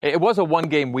It was a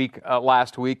one-game week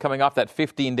last week, coming off that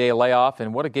 15-day layoff,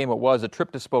 and what a game it was. A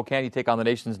trip to Spokane, you take on the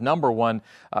nation's number one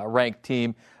ranked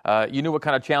team. You knew what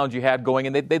kind of challenge you had going,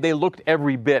 and they looked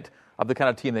every bit of the kind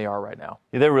of team they are right now.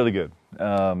 Yeah, they're really good.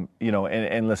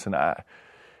 And listen,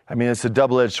 I mean, it's a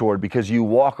double-edged sword because you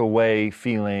walk away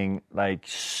feeling like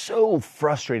so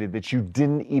frustrated that you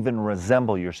didn't even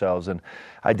resemble yourselves. And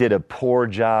I did a poor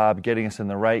job getting us in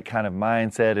the right kind of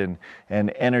mindset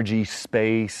and energy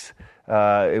space.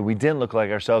 We didn't look like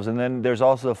ourselves. And then there's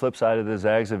also the flip side of the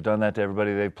Zags have done that to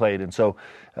everybody they've played. And so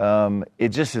it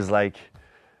just is like,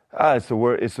 it's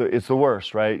the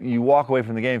worst, right? You walk away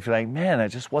from the game and feel like, man,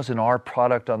 that just wasn't our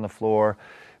product on the floor.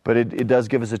 But it does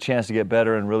give us a chance to get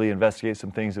better and really investigate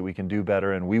some things that we can do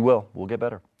better, and we'll get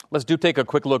better. Let's take a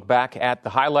quick look back at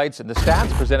the highlights and the stats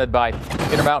presented by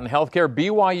Intermountain Healthcare.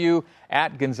 BYU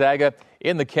at Gonzaga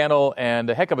in the kennel, and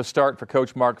a heck of a start for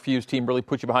Coach Mark Few's team. Really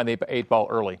put you behind the eight ball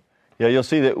early. Yeah, you'll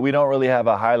see that we don't really have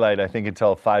a highlight, I think,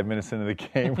 until 5 minutes into the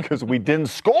game because we didn't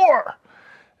score.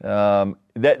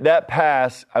 That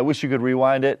pass, I wish you could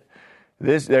rewind it.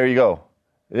 There you go.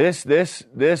 This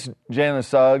Jalen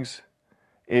Suggs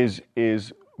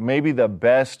is maybe the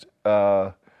best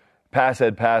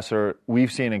pass-head passer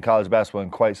we've seen in college basketball in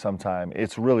quite some time.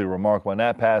 It's really remarkable. And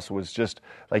that pass was just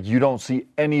like you don't see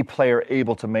any player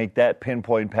able to make that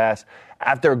pinpoint pass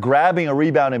after grabbing a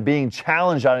rebound and being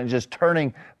challenged on it and just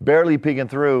turning, barely peeking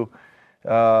through.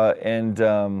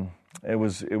 It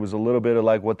was a little bit of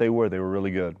like what they were. They were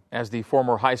really good. As the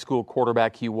former high school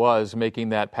quarterback he was making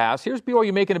that pass. Here's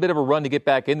BYU making a bit of a run to get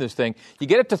back in this thing. You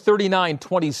get it to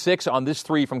 39-26 on this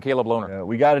three from Caleb Lohner. Yeah,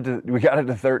 we got it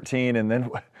to 13, and then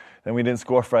we didn't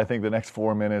score for I think the next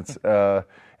 4 minutes. And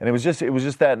it was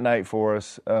just that night for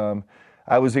us.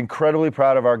 I was incredibly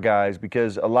proud of our guys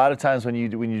because a lot of times when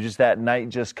you just that night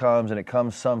just comes, and it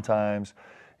comes sometimes.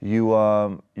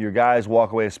 Your guys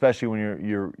walk away, especially when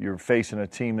you're facing a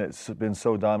team that's been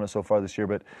so dominant so far this year.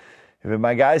 But if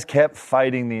my guys kept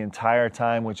fighting the entire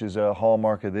time, which is a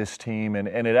hallmark of this team, and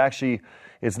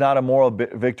it's not a moral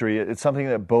victory. It's something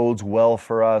that bodes well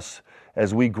for us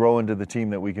as we grow into the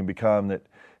team that we can become. That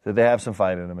they have some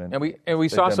fight in them. And we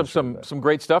saw some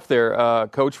great stuff there,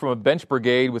 Coach, from a bench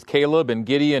brigade with Caleb and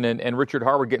Gideon and Richard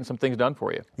Harward getting some things done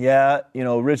for you. Yeah,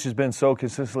 Rich has been so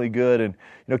consistently good. And,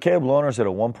 Caleb Lohner's at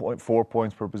a 1.4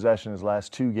 points per possession his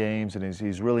last two games, and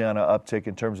he's really on an uptick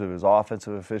in terms of his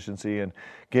offensive efficiency. And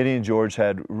Gideon George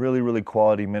had really, really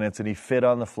quality minutes, and he fit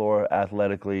on the floor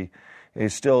athletically.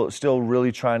 He's still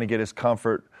really trying to get his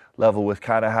comfort level with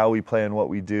kind of how we play and what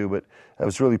we do. But I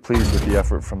was really pleased with the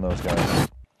effort from those guys.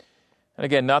 And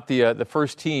again, not the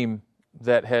first team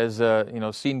that has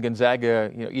seen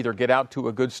Gonzaga either get out to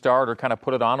a good start or kind of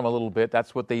put it on them a little bit.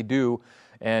 That's what they do,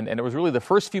 and it was really the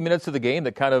first few minutes of the game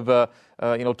that kind of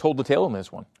told the tale in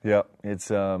this one. Yeah,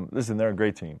 it's listen, they're a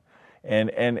great team,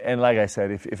 and like I said,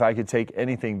 if I could take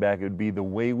anything back, it would be the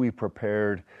way we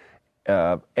prepared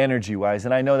energy-wise.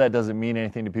 And I know that doesn't mean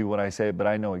anything to people when I say it, but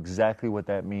I know exactly what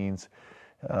that means.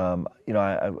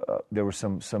 There were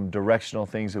some directional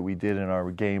things that we did in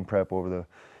our game prep over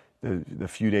the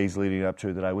few days leading up to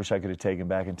it that I wish I could have taken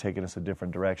back and taken us a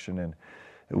different direction. And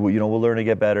we'll learn to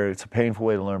get better. It's a painful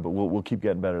way to learn, but we'll keep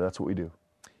getting better. That's what we do.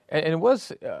 And it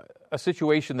was a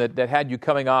situation that had you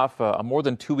coming off a more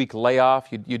than 2 week layoff.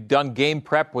 You'd done game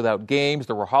prep without games.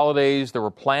 There were holidays. There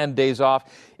were planned days off.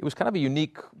 It was kind of a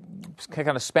unique kind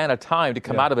of span of time to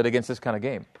come out of it against this kind of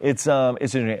game. It's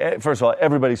interesting. First of all,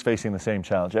 everybody's facing the same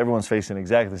challenge. Everyone's facing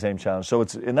exactly the same challenge. So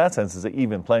it's in that sense, it's an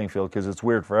even playing field because it's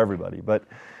weird for everybody. But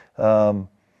I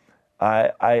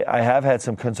have had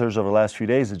some concerns over the last few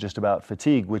days just about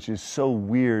fatigue, which is so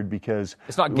weird because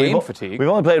it's not game fatigue. We've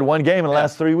only played one game in the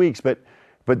last 3 weeks, but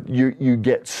you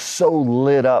get so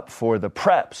lit up for the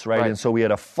preps, right? And so we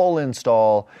had a full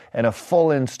install,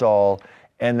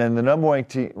 and then the number one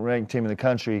ranked team in the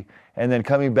country, and then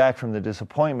coming back from the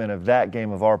disappointment of that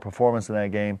game, of our performance in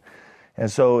that game.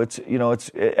 And so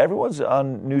everyone's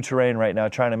on new terrain right now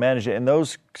trying to manage it. And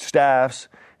those staffs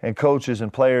and coaches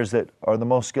and players that are the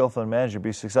most skillful in managing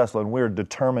be successful, and we're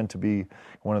determined to be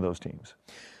one of those teams.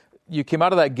 You came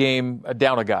out of that game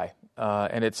down a guy.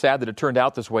 And it's sad that it turned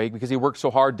out this way because he worked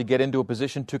so hard to get into a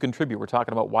position to contribute. We're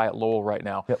talking about Wyatt Lowell right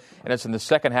now. Yep. And it's in the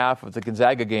second half of the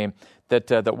Gonzaga game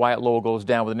that Wyatt Lowell goes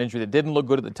down with an injury that didn't look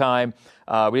good at the time.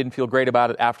 We didn't feel great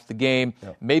about it after the game.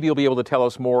 Yep. Maybe you'll be able to tell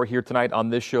us more here tonight on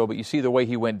this show, but you see the way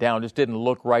he went down just didn't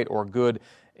look right or good.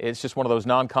 it's just one of those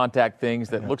non-contact things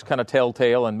that looks kind of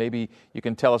telltale, and maybe you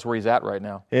can tell us where he's at right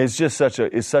now. It's just such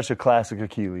a classic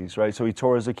Achilles, right? So he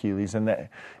tore his Achilles, and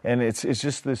it's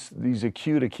just these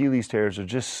acute Achilles tears are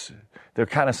just, they're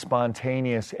kind of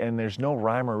spontaneous, and there's no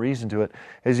rhyme or reason to it.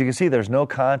 As you can see, there's no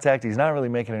contact. He's not really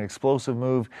making an explosive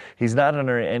move. He's not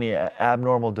under any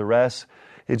abnormal duress.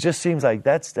 It just seems like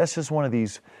that's just one of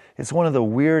these. It's one of the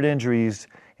weird injuries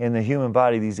in the human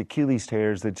body. These Achilles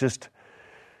tears that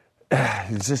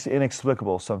it's just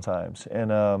inexplicable sometimes.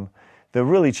 And the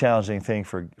really challenging thing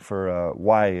for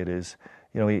Wyatt is,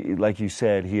 like you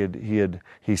said,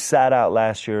 he sat out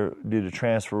last year due to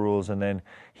transfer rules, and then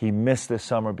he missed this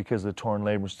summer because of the torn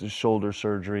labrum, shoulder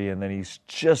surgery, and then he's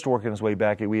just working his way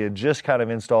back. We had just kind of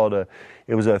installed it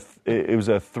was a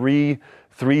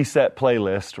 3-set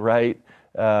playlist, right?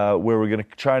 Where we're going to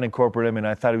try and incorporate him, and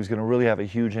I thought he was going to really have a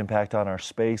huge impact on our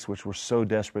space, which we're so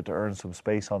desperate to earn some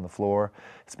space on the floor.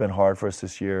 It's been hard for us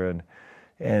this year, and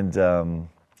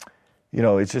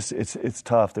it's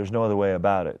tough. There's no other way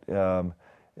about it.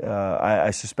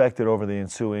 I suspect that over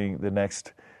the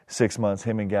next 6 months,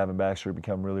 him and Gavin Baxter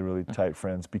become really, really tight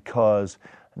friends, because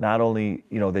not only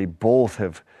they both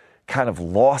have kind of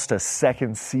lost a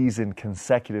second season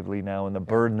consecutively now, and the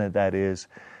burden that is.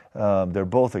 They're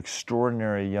both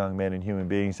extraordinary young men and human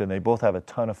beings, and they both have a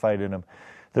ton of fight in them.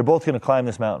 They're both going to climb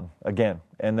this mountain again,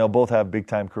 and they'll both have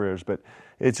big-time careers, but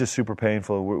it's just super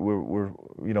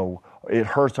painful. It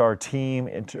hurts our team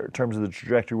in terms of the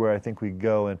trajectory where I think we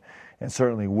go, and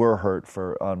certainly we're hurt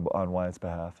on Wyatt's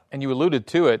behalf. And you alluded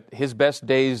to it, his best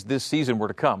days this season were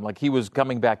to come. Like, he was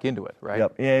coming back into it, right?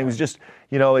 Yep. Yeah, it was just,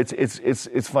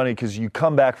 it's funny because you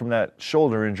come back from that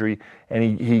shoulder injury,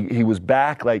 and he was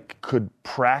back, like, could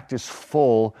practice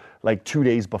full, like, 2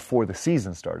 days before the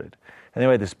season started. And then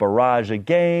we had this barrage of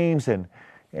games, and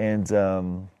it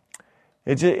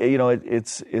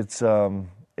just,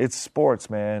 it's sports,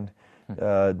 man. We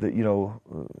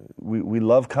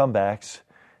love comebacks.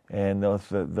 And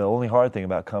the only hard thing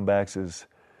about comebacks is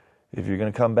if you're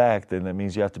going to come back, then that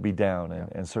means you have to be down.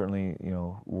 And certainly,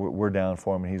 we're down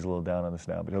for him, and he's a little down on this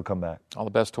now, but he'll come back. All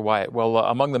the best to Wyatt. Well,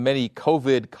 among the many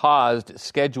COVID-caused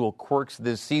schedule quirks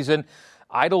this season,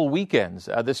 idle weekends.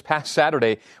 This past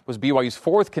Saturday was BYU's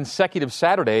fourth consecutive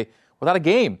Saturday without a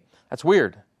game. That's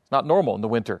weird. It's not normal in the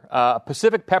winter.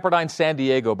 Pacific, Pepperdine, San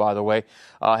Diego, by the way,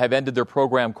 have ended their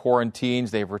program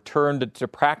quarantines. They've returned to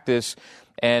practice.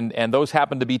 And those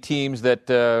happen to be teams that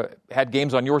had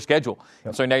games on your schedule.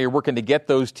 Yep. So now you're working to get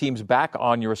those teams back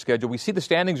on your schedule. We see the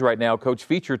standings right now, Coach,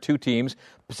 feature two teams,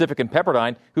 Pacific and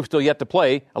Pepperdine, who've still yet to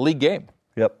play a league game.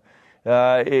 Yep.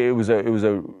 I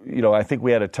think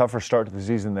we had a tougher start to the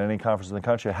season than any conference in the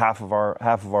country. Half of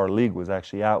our league was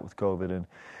actually out with COVID,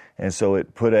 and so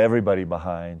it put everybody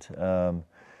behind.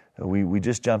 We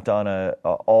just jumped on a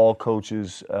all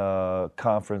coaches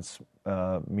conference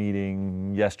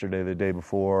meeting yesterday, the day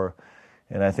before,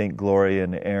 and I think Gloria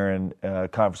and Aaron,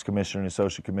 conference commissioner and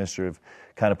associate commissioner, have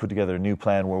kind of put together a new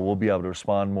plan where we'll be able to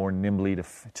respond more nimbly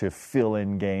to fill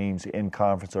in games in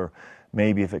conference, or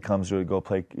maybe if it comes to it, go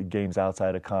play games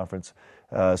outside of conference.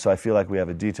 So I feel like we have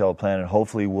a detailed plan, and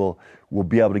hopefully we'll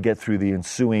be able to get through the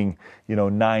ensuing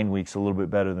 9 weeks a little bit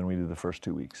better than we did the first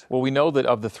 2 weeks. Well, we know that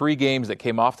of the 3 games that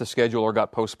came off the schedule or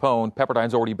got postponed,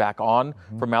 Pepperdine's already back on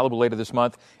for Malibu later this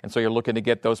month, and so you're looking to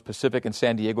get those Pacific and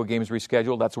San Diego games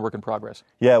rescheduled. That's a work in progress.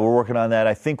 Yeah, we're working on that.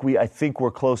 I think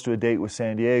we're close to a date with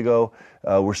San Diego.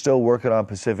 We're still working on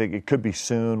Pacific. It could be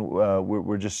soon.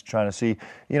 We're just trying to see.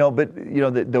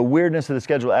 The weirdness of the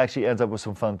schedule actually ends up with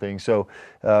some fun things. So,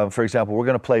 for example, we're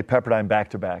going to play Pepperdine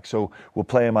back-to-back. So we'll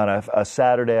play them on a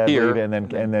Saturday, I believe, and then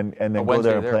go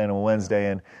there and play on a Wednesday,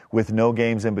 and with no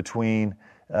games in between.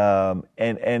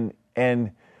 And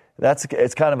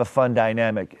it's kind of a fun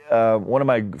dynamic. One of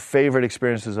my favorite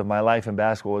experiences of my life in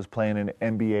basketball was playing an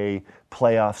NBA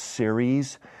playoff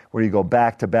series where you go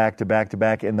back to back to back to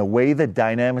back, and the way the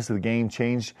dynamics of the game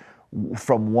changed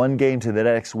from one game to the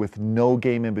next with no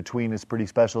game in between is pretty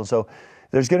special. So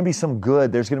there's going to be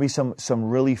there's going to be some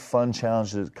really fun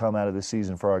challenges that come out of this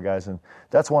season for our guys, and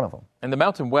that's one of them. And the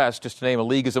Mountain West, just to name a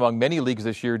league, is among many leagues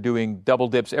this year doing double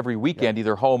dips every weekend,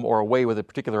 either home or away with a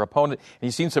particular opponent. And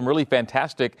you've seen some really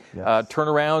fantastic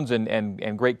turnarounds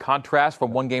and great contrast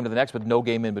from one game to the next, with no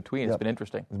game in between. It's been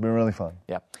interesting. It's been really fun.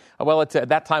 Yeah. Well, it's at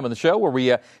that time on the show where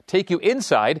we take you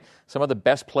inside some of the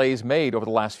best plays made over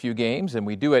the last few games, and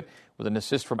we do it with an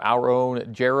assist from our own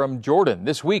Jarom Jordan.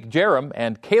 This week, Jarom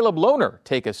and Caleb Lohner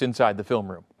take us inside the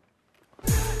film room.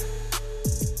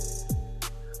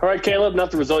 All right, Caleb,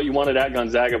 not the result you wanted at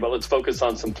Gonzaga, but let's focus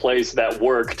on some plays that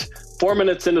worked. 4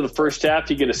 minutes into the first half,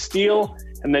 you get a steal,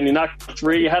 and then you knock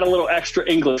 3. You had a little extra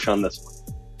English on this one.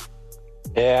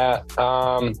 Yeah.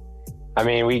 I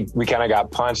mean, we kind of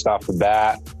got punched off the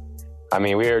bat. I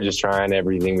mean, we were just trying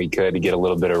everything we could to get a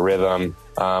little bit of rhythm.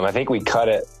 I think we cut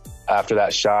it after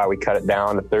that shot. We cut it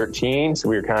down to 13. So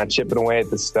we were kind of chipping away at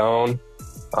the stone.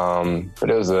 But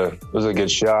it was a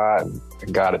good shot. I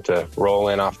got it to roll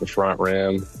in off the front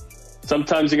rim.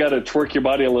 Sometimes you got to twerk your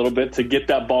body a little bit to get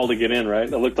that ball to get in,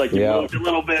 right? It looked like you moved a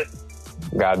little bit.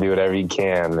 Got to do whatever you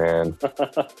can, man.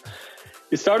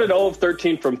 You started 0 of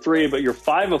 13 from 3, but you're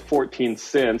 5 of 14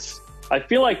 since. I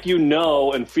feel like you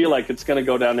know and feel like it's going to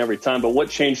go down every time, but what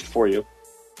changed for you?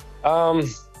 I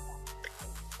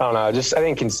don't know. I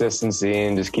think consistency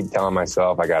and just keep telling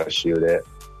myself I got to shoot it.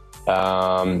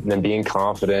 Then being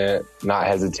confident, not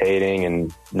hesitating,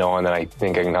 and knowing that I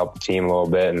think I can help the team a little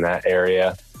bit in that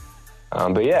area.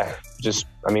 But yeah,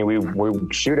 we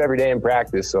shoot every day in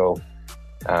practice. So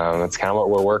that's kind of what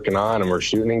we're working on, and we're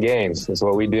shooting in games. That's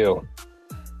what we do.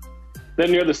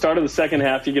 Then near the start of the second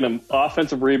half, you get an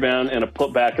offensive rebound and a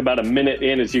putback about a minute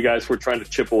in as you guys were trying to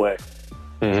chip away.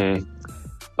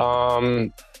 Mm-hmm.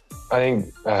 I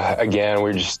think, again,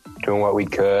 we're just doing what we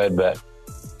could, but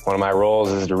one of my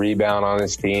roles is to rebound on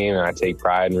this team, and I take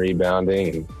pride in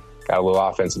rebounding, and got a little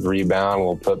offensive rebound, a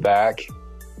little putback.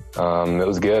 It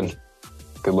was good.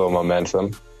 Good little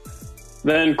momentum.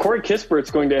 Then Corey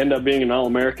Kispert's going to end up being an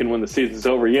All-American when the season's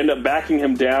over. You end up backing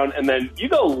him down, and then you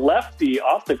go lefty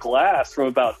off the glass from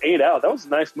about 8 out. That was a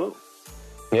nice move.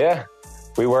 Yeah.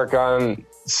 We work on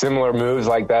similar moves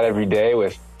like that every day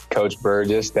with Coach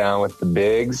Burgess down with the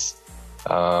bigs.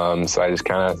 So I just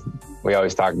we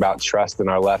always talk about trusting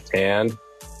our left hand.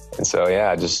 And so,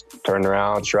 yeah, I just turned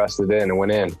around, trusted it, and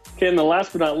went in. Okay, and the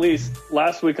last but not least,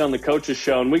 last week on the Coaches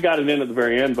Show, and we got it in at the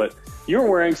very end, but you were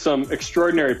wearing some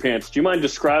extraordinary pants. Do you mind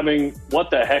describing what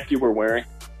the heck you were wearing?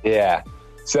 Yeah.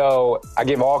 So I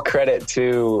give all credit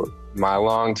to my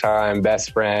longtime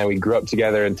best friend. We grew up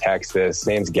together in Texas. His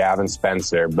name's Gavin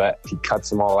Spencer, but he cuts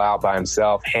them all out by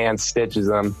himself, hand stitches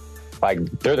them.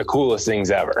 Like, they're the coolest things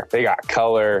ever. They got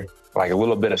color, like a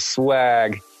little bit of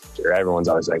swag. Everyone's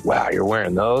always like, wow, you're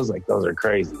wearing those? Like, those are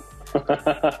crazy.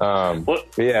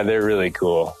 Yeah, they're really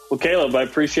cool. Well, Caleb, I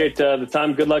appreciate the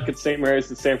time. Good luck at St. Mary's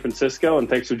in San Francisco, and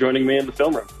thanks for joining me in the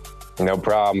film room. No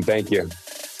problem. Thank you.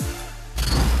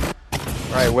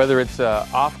 All right, whether it's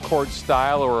off-court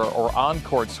style or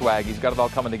on-court swag, he's got it all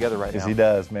coming together right now. Yes, he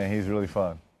does, man. He's really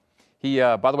fun. He,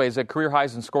 by the way, is at career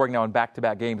highs in scoring now in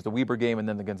back-to-back games, the Weber game and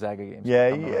then the Gonzaga game. Yeah,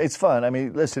 it's fun. I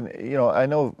mean, listen, I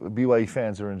know BYU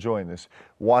fans are enjoying this,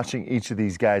 watching each of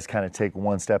these guys kind of take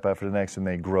one step after the next and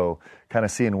they grow, kind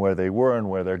of seeing where they were and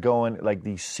where they're going. Like,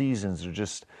 these seasons are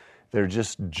they're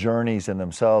just journeys in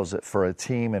themselves for a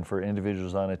team and for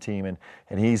individuals on a team.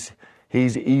 And he's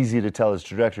easy to tell his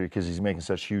trajectory because he's making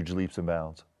such huge leaps and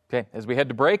bounds. Okay, as we head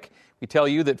to break, we tell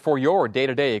you that for your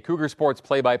day-to-day Cougar Sports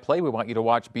play-by-play, we want you to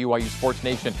watch BYU Sports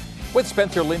Nation with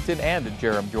Spencer Linton and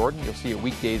Jerem Jordan. You'll see it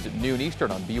weekdays at noon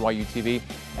Eastern on BYU TV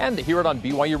and hear it on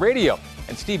BYU Radio.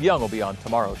 And Steve Young will be on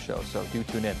tomorrow's show, so do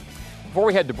tune in. Before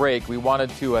we head to break, we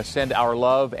wanted to send our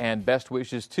love and best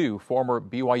wishes to former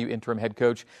BYU interim head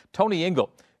coach Tony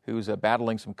Ingle, who's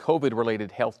battling some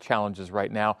COVID-related health challenges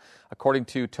right now. According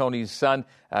to Tony's son,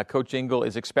 Coach Ingle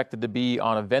is expected to be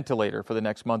on a ventilator for the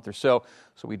next month or so.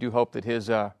 So we do hope that his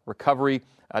recovery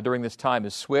during this time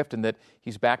is swift and that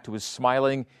he's back to his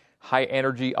smiling,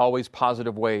 high-energy, always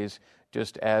positive ways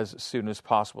just as soon as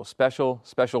possible.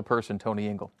 Special person, Tony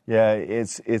Ingle. Yeah,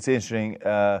 it's interesting.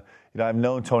 I've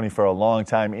known Tony for a long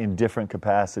time in different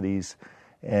capacities.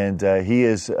 And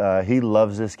he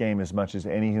loves this game as much as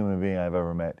any human being I've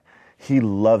ever met. He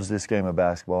loves this game of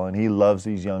basketball, and he loves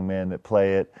these young men that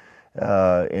play it.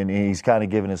 And he's kind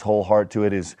of given his whole heart to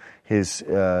it. Izzy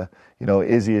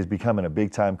is becoming a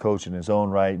big-time coach in his own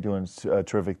right, doing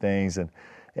terrific things.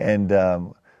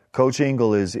 And Coach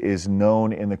Ingle is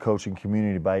known in the coaching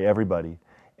community by everybody.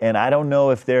 And I don't know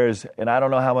and I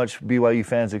don't know how much BYU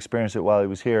fans experienced it while he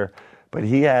was here, but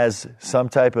he has some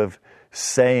type of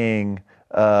saying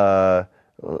for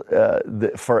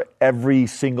every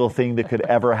single thing that could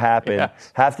ever happen.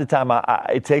 Yes. Half the time,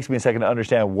 it takes me a second to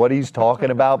understand what he's talking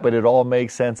about, but it all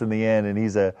makes sense in the end. And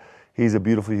he's a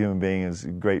beautiful human being. He's a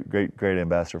great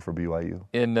ambassador for BYU.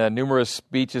 In numerous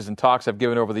speeches and talks I've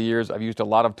given over the years, I've used a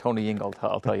lot of Tony Ingle.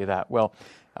 I'll tell you that. Well,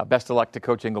 best of luck to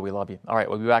Coach Ingle. We love you. All right,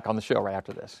 we'll be back on the show right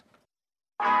after this.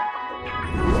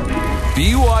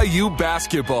 BYU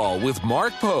Basketball with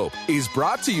Mark Pope is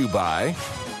brought to you by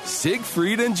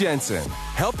Siegfried and Jensen,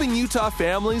 helping Utah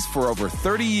families for over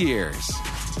 30 years.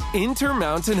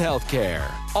 Intermountain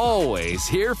Healthcare, always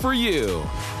here for you.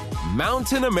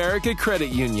 Mountain America Credit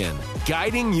Union,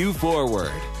 guiding you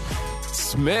forward.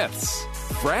 Smith's,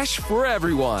 fresh for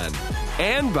everyone.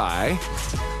 and by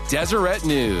Deseret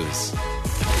News.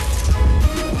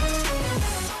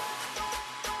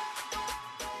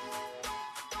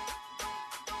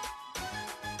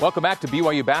 Welcome back to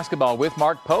BYU Basketball with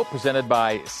Mark Pope, presented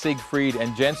by Siegfried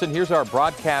and Jensen. Here's our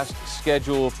broadcast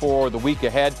schedule for the week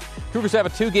ahead. Cougars have a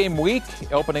 2-game week,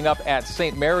 opening up at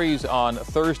St. Mary's on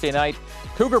Thursday night.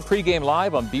 Cougar pregame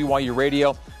live on BYU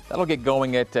Radio. That'll get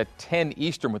going at 10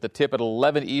 Eastern with the tip at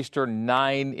 11 Eastern,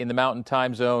 9 in the Mountain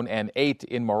Time Zone, and 8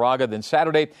 in Moraga. Then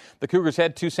Saturday, the Cougars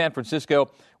head to San Francisco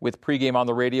with pregame on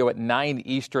the radio at 9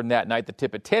 Eastern that night. The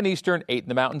tip at 10 Eastern, 8 in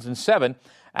the Mountains, and 7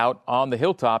 out on the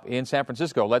hilltop in San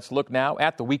Francisco. Let's look now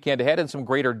at the weekend ahead in some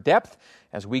greater depth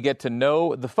as we get to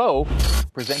know the foe,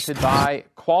 presented by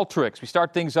Qualtrics. We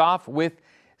start things off with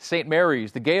St.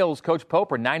 Mary's. The Gales, Coach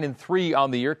Pope, are 9-3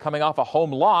 on the year, coming off a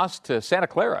home loss to Santa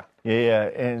Clara. Yeah,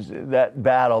 and that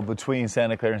battle between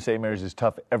Santa Clara and St. Mary's is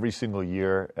tough every single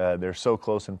year. They're so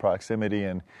close in proximity,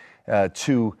 and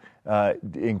two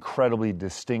incredibly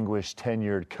distinguished,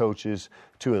 tenured coaches,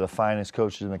 two of the finest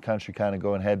coaches in the country kind of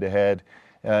going head-to-head.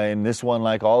 And this one,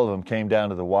 like all of them, came down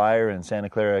to the wire, and Santa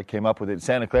Clara came up with it.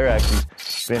 Santa Clara actually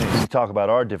been, if you talk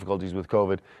about our difficulties with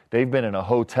COVID, they've been in a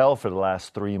hotel for the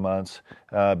last 3 months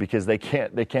because they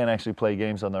can't actually play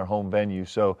games on their home venue.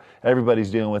 So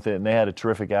everybody's dealing with it, and they had a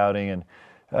terrific outing.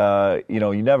 And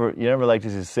you never like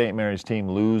to see St. Mary's team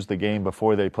lose the game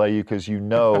before they play you, because you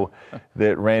know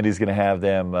that Randy's going to have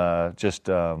them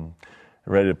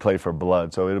ready to play for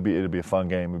blood. So it'll be a fun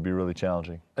game. It'll be really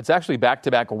challenging. It's actually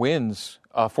back-to-back wins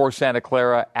for Santa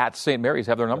Clara at St. Mary's.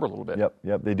 Have their number a little bit.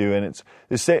 Yep, they do. And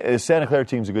the Santa Clara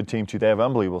team's a good team too. They have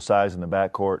unbelievable size in the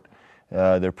backcourt.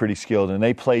 They're pretty skilled, and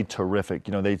they played terrific.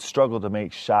 You know, they struggled to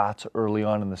make shots early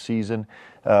on in the season,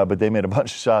 but they made a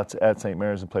bunch of shots at St.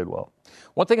 Mary's and played well.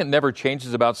 One thing that never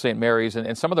changes about St. Mary's,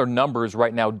 and some of their numbers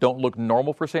right now don't look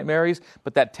normal for St. Mary's,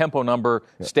 but that tempo number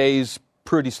stays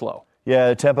pretty slow. Yeah,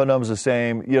 the tempo number's the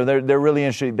same. You know, they're really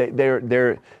interesting.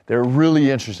 They're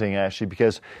really interesting actually,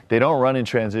 because they don't run in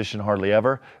transition hardly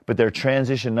ever, but their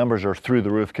transition numbers are through the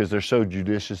roof because they're so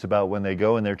judicious about when they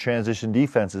go, and their transition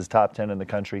defense is top 10 in the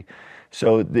country.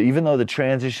 So even though the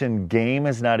transition game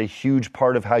is not a huge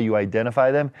part of how you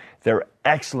identify them, they're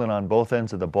excellent on both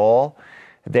ends of the ball.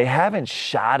 They haven't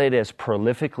shot it as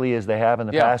prolifically as they have in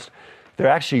the past. They're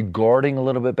actually guarding a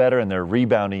little bit better, and they're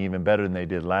rebounding even better than they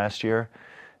did last year.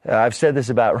 I've said this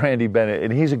about Randy Bennett,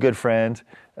 and he's a good friend.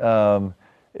 You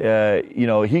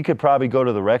know, he could probably go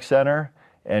to the rec center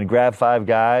and grab 5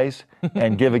 guys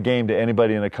and give a game to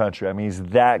anybody in the country. I mean, he's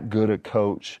that good a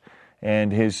coach,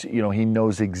 and he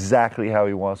knows exactly how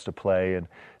he wants to play. And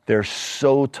they're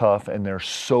so tough, and they're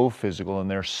so physical,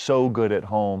 and they're so good at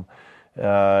home.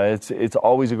 It's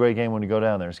always a great game when you go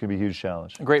down there. It's going to be a huge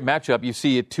challenge. A great matchup. You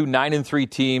see 2 9-3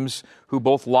 teams who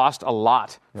both lost a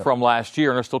lot from last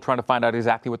year and are still trying to find out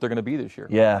exactly what they're going to be this year.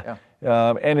 Yeah.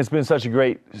 And it's been such a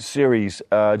great series.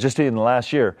 Just in the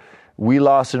last year, we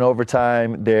lost in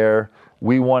overtime there.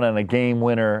 We won on a game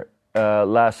winner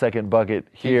last second bucket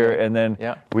here, and then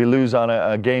we lose on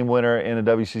a game winner in a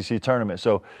WCC tournament.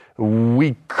 So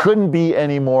we couldn't be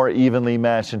any more evenly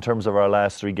matched in terms of our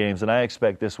last 3 games, and I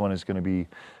expect this one is going to be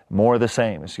more the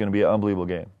same. It's going to be an unbelievable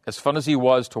game. As fun as he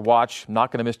was to watch,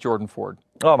 not going to miss Jordan Ford.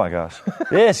 Oh, my gosh.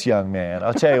 This young man,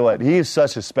 I'll tell you what, he is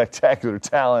such a spectacular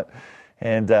talent.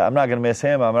 And I'm not going to miss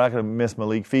him. I'm not going to miss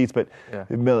Malik Fitz, but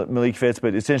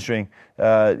it's interesting.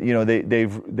 You know,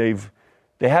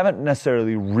 they haven't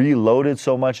necessarily reloaded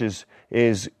so much as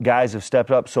guys have stepped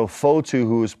up. So Fotu,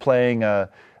 who is playing a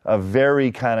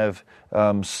very kind of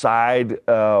side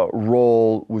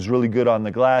role, was really good on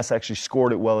the glass, actually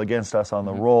scored it well against us on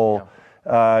the roll.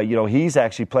 You know, he's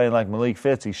actually playing like Malik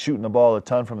Fitz. He's shooting the ball a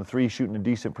ton from the 3, shooting a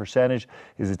decent percentage.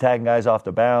 He's attacking guys off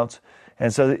the bounce.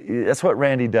 And so that's what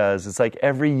Randy does. It's like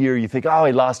every year you think, oh,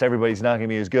 he lost everybody, he's not going to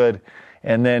be as good.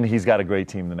 And then he's got a great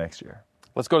team the next year.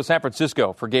 Let's go to San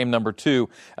Francisco for game number 2.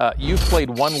 You've played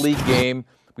 1 league game.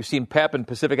 We've seen Pep and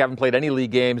Pacific haven't played any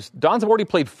league games. Dons have already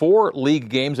played 4 league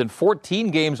games and 14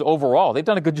 games overall. They've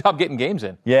done a good job getting games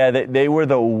in. Yeah, they were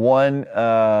the one.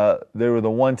 They were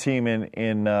the one team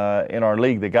in our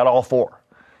league that got all 4,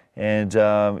 and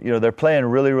you know, they're playing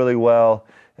really, really well.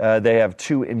 They have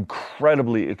 2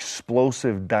 incredibly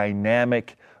explosive,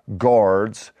 dynamic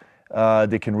guards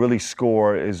that can really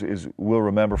score, as we'll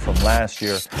remember from last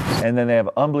year. And then they have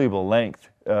unbelievable length,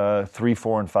 3,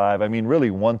 4, and 5. I mean,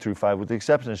 really 1 through 5, with the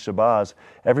exception of Shabazz.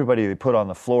 Everybody they put on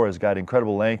the floor has got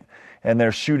incredible length, and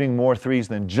they're shooting more threes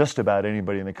than just about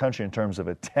anybody in the country in terms of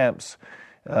attempts.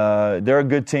 They're a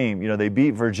good team. You know, they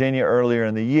beat Virginia earlier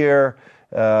in the year.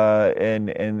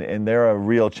 And they're a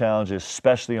real challenge,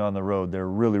 especially on the road. They're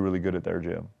really, really good at their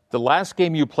gym. The last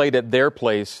game you played at their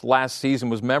place last season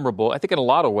was memorable, I think in a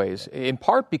lot of ways, in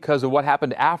part because of what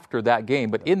happened after that game.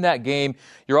 But in that game,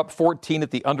 you're up 14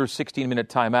 at the under 16-minute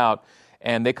timeout,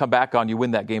 and they come back on you,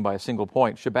 win that game by a single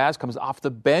point. Shabazz comes off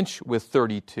the bench with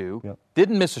 32. Yep.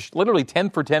 Didn't miss, literally 10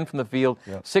 for 10 from the field,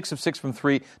 6 of 6 from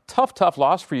 3. Tough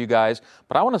loss for you guys.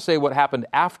 But I want to say what happened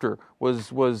after was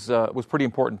pretty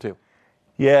important too.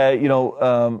 Yeah,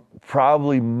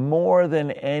 probably more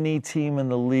than any team in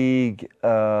the league,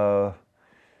 San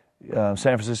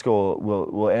Francisco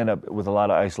will end up with a lot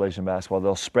of isolation basketball.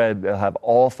 They'll have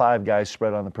all 5 guys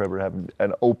spread on the perimeter, have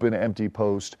an open, empty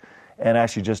post, and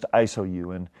actually just ISO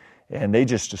you. And they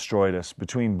just destroyed us.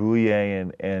 Between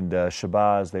Bouye and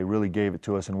Shabazz, they really gave it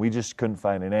to us, and we just couldn't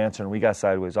find an answer, and we got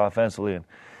sideways offensively, and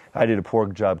I did a poor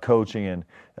job coaching, and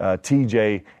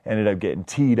TJ ended up getting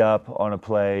teed up on a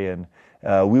play, and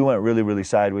we went really, really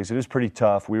sideways. It was pretty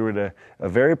tough. We were at a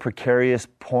very precarious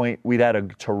point. We'd had a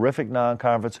terrific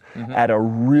non-conference at a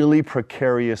really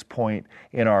precarious point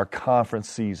in our conference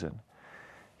season.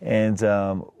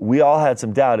 And we all had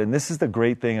some doubt. And this is the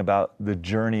great thing about the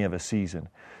journey of a season.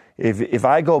 If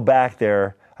I go back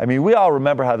there, I mean, we all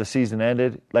remember how the season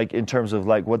ended, like in terms of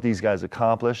like what these guys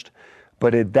accomplished.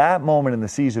 But at that moment in the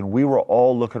season, we were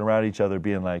all looking around each other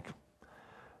being like,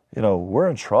 we're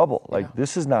in trouble. Like,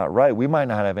 this is not right. We might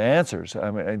not have answers.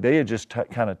 I mean, they had just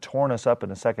kind of torn us up in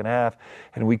the second half,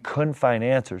 and we couldn't find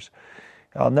answers.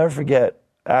 I'll never forget,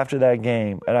 after that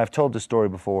game, and I've told this story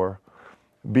before,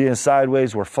 being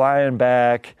sideways, we're flying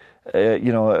back,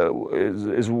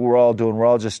 as we're all doing. We're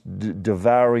all just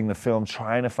devouring the film,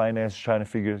 trying to find answers, trying to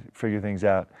figure things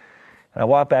out. And I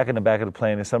walked back in the back of the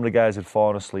plane, and some of the guys had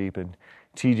fallen asleep, and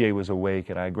TJ was awake,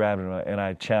 and I grabbed him, and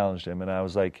I challenged him, and I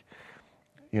was like,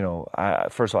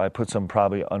 first of all, I put some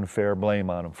probably unfair blame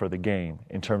on him for the game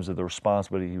in terms of the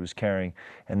responsibility he was carrying,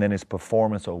 and then his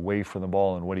performance away from the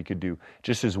ball and what he could do,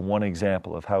 just as one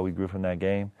example of how we grew from that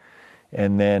game.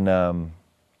 And then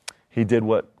he did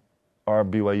what our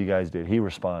BYU guys did. He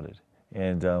responded,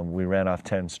 and we ran off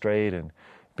 10 straight and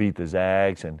beat the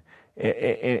Zags. And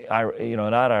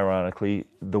not ironically,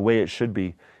 the way it should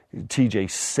be, TJ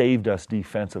saved us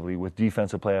defensively with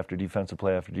defensive play after defensive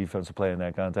play after defensive play in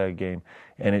that Gonzaga game,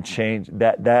 and it changed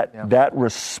that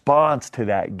response to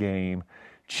that game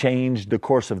changed the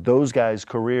course of those guys'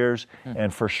 careers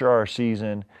and for sure our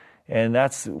season. And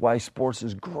that's why sports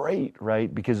is great,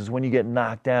 right? Because it's when you get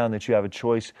knocked down that you have a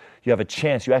choice, you have a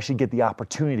chance, you actually get the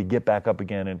opportunity to get back up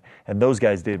again, and those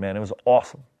guys did, man. It was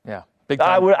awesome. Yeah.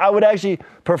 I would actually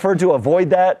prefer to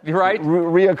avoid that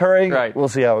reoccurring. Right. We'll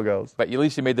see how it goes. But at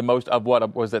least you made the most of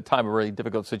what was at the time a really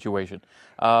difficult situation.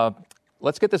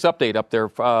 Let's get this update up there.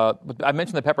 I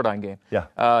mentioned the Pepperdine game.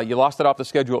 Yeah. You lost it off the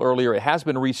schedule earlier. It has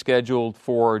been rescheduled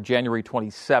for January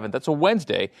 27th. That's a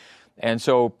Wednesday. And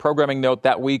so programming note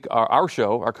that week, our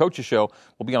show, our coach's show,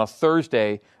 will be on a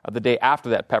Thursday, the day after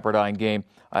that Pepperdine game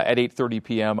at 8:30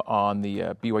 p.m. on the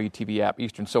BYU TV app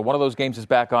Eastern. So one of those games is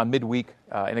back on midweek,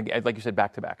 and like you said,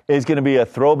 back-to-back. It's going to be a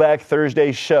Throwback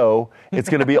Thursday show. It's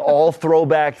going to be all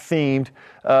throwback themed.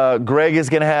 Greg is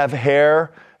going to have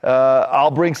hair.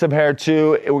 I'll bring some hair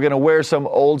too. We're going to wear some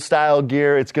old style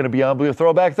gear. It's going to be unbelievable.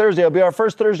 Throwback Thursday. It'll be our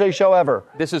first Thursday show ever.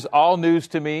 This is all news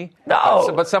to me.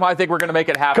 No. But somehow I think we're going to make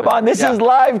it happen. Come on, this is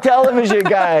live television,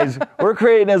 guys. We're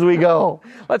creating as we go.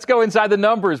 Let's go inside the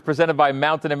numbers presented by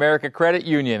Mountain America Credit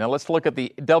Union. And let's look at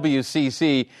the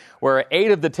WCC, where 8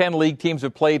 of the 10 league teams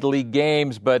have played league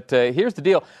games. But here's the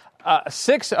deal.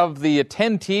 6 of the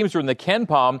 10 teams are in the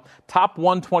KenPom top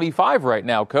 125 right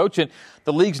now, Coach. And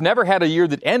the league's never had a year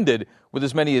that ended with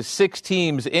as many as 6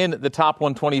 teams in the top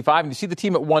 125. And you see the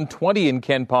team at 120 in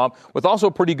KenPom with also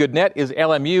a pretty good net is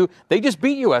LMU. They just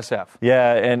beat USF.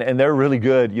 Yeah, and they're really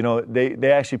good.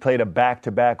 They actually played a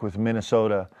back-to-back with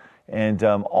Minnesota. And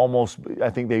I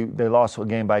think they lost a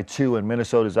game by 2, and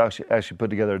Minnesota's actually put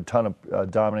together a ton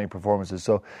of dominating performances.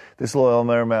 So this little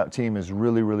Marymount team is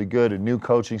really, really good. A new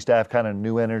coaching staff, kind of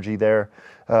new energy there.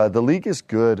 The league is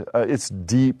good. It's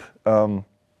deep.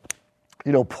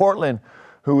 Portland,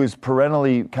 who has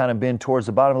perennially kind of been towards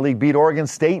the bottom of the league, beat Oregon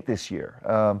State this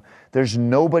year. There's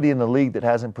nobody in the league that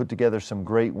hasn't put together some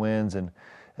great wins, and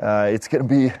it's going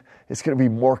to be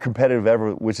more competitive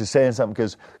ever, which is saying something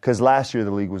because last year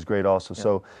the league was great also. Yeah.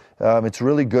 So it's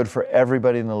really good for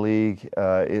everybody in the league.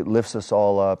 It lifts us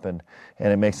all up, and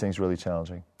it makes things really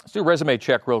challenging. Let's do a resume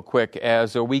check real quick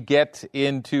as we get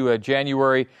into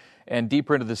January and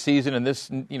deeper into the season. And this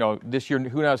year,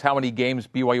 who knows how many games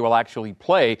BYU will actually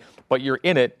play, but you're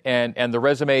in it, and the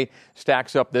resume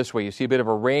stacks up this way. You see a bit of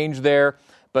a range there.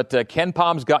 But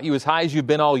KenPom's got you as high as you've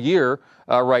been all year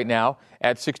right now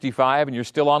at 65, and you're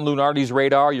still on Lunardi's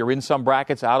radar. You're in some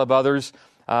brackets, out of others.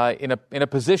 in a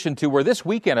position to where this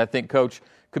weekend, I think, Coach,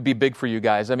 could be big for you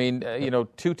guys. I mean,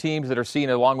 two teams that are seen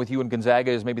along with you and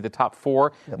Gonzaga as maybe the top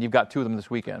four, and you've got two of them this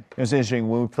weekend. It was interesting.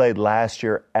 When we played last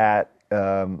year at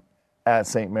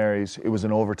St. Mary's, it was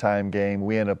an overtime game.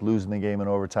 We ended up losing the game in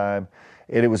overtime.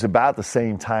 And it was about the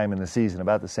same time in the season,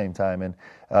 about the same time. And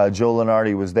Joe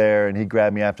Lunardi was there, and he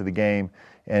grabbed me after the game,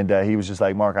 and he was just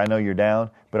like, Mark, I know you're down,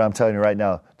 but I'm telling you right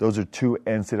now, those are two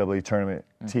NCAA tournament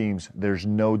teams. There's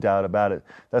no doubt about it.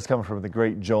 That's coming from the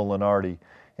great Joe Lunardi.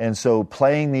 And so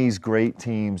playing these great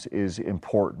teams is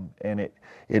important, and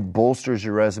it bolsters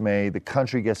your resume. The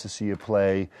country gets to see you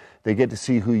play. They get to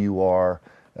see who you are.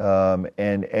 And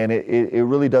it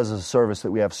really does us a service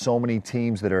that we have so many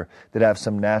teams that have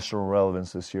some national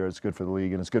relevance this year. It's good for the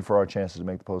league, and it's good for our chances to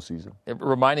make the postseason.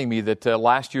 Reminding me that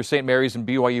last year St. Mary's and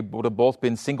BYU would have both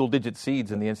been single-digit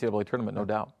seeds in the NCAA tournament, no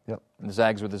doubt. Yep. And the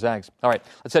Zags were the Zags. All right,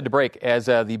 let's head to break. As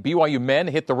the BYU men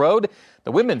hit the road,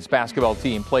 the women's basketball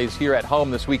team plays here at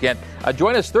home this weekend.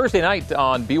 Join us Thursday night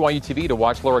on BYU TV to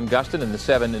watch Lauren Gustin and the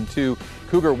 7-2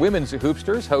 Cougar women's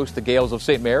hoopsters host the Gales of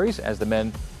St. Mary's as the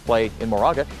men play in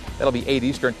Moraga. That'll be 8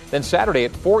 Eastern. Then Saturday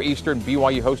at 4 Eastern,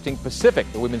 BYU hosting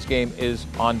Pacific. The women's game is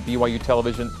on BYU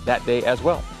television that day as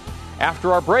well.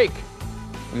 After our break,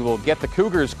 we will get the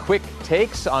Cougars' quick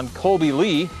takes on Colby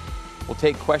Lee. We'll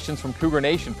take questions from Cougar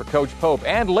Nation for Coach Pope.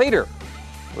 And later,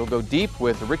 we'll go deep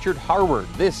with Richard Harward.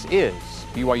 This is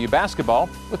BYU Basketball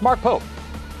with Mark Pope.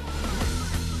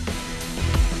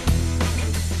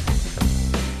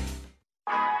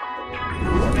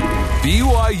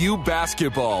 BYU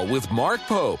Basketball with Mark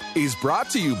Pope is brought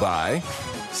to you by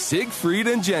Siegfried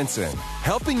and Jensen,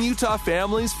 helping Utah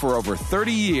families for over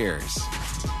 30 years.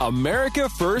 America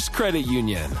First Credit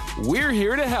Union, we're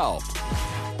here to help.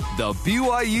 The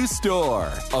BYU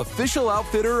Store, official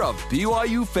outfitter of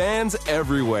BYU fans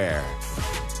everywhere.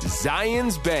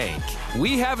 Zions Bank,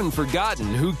 we haven't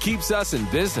forgotten who keeps us in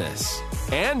business.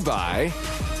 And by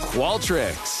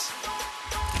Qualtrics.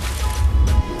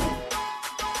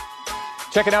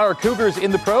 Checking out our Cougars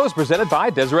in the pros, presented by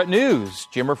Deseret News.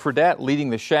 Jimmer Fredette leading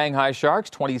the Shanghai Sharks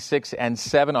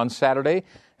 26-7 on Saturday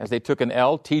as they took an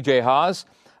L. TJ Haas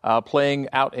playing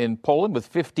out in Poland with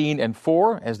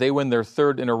 15-4 as they win their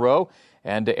third in a row.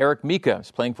 And Eric Mika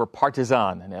is playing for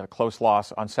Partizan and had a close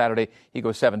loss on Saturday. He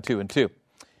goes 7-2-2.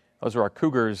 Those are our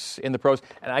Cougars in the pros.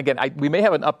 And again, we may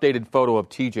have an updated photo of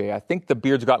TJ. I think the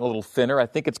beard's gotten a little thinner. I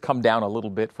think it's come down a little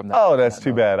bit from that. Oh, that's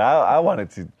too bad. I wanted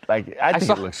to, I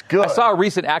think it looks good. I saw a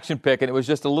recent action pic, and it was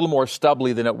just a little more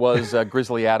stubbly than it was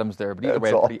Grizzly Adams there. But either way,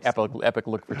 a pretty epic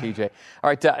look for TJ. All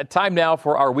right, time now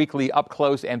for our weekly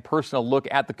up-close and personal look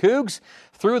at the Cougs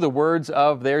through the words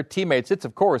of their teammates. It's,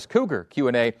 of course, Cougar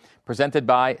Q&A presented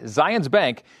by Zions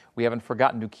Bank. We haven't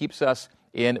forgotten who keeps us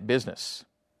in business.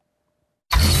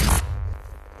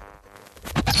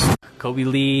 Colby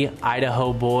Lee,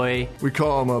 Idaho boy. We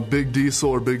call him a Big Diesel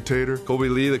or Big Tater. Colby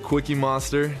Lee, the Quickie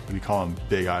Monster. We call him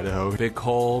Big Idaho. Big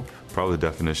Kolb. Probably the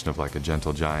definition of like a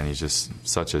gentle giant. He's just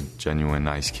such a genuine,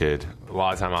 nice kid. A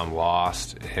lot of time I'm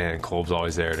lost, and Kolb's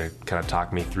always there to kind of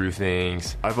talk me through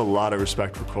things. I have a lot of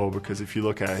respect for Cole because if you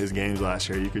look at his games last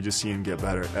year, you could just see him get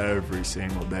better every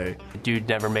single day. Dude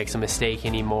never makes a mistake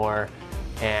anymore.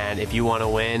 And if you want to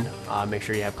win, make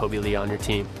sure you have Colby Lee on your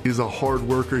team. He's a hard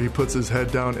worker. He puts his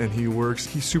head down and he works.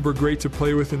 He's super great to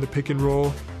play with in the pick and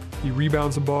roll. He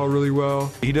rebounds the ball really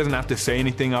well. He doesn't have to say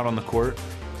anything out on the court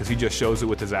because he just shows it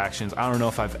with his actions. I don't know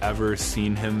if I've ever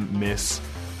seen him miss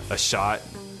a shot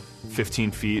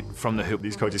 15 feet from the hoop.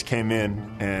 These coaches came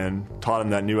in and taught him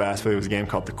that new aspect of his game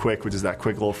called the quick, which is that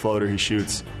quick little floater he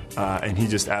shoots. And he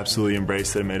just absolutely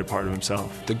embraced it and made it part of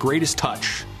himself. The greatest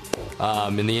touch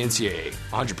in the NCAA,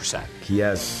 100%. He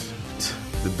has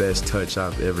the best touch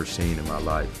I've ever seen in my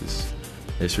life.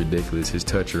 It's ridiculous. His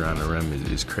touch around the rim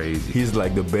is crazy. He's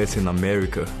like the best in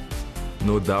America,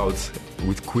 no doubt.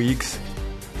 With quicks,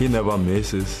 he never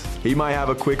misses. He might have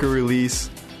a quicker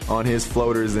release on his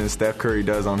floaters than Steph Curry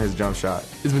does on his jump shot.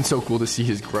 It's been so cool to see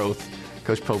his growth.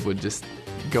 Coach Pope would just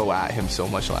go at him so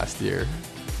much last year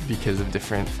because of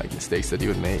different mistakes that he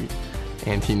would make.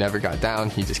 And he never got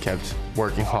down. He just kept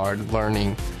working hard,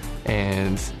 learning,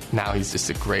 and now he's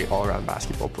just a great all-around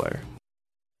basketball player.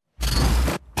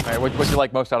 All right, what'd you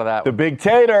like most out of that? The Big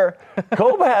Tater.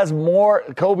 Kobe has more.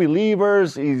 Kobe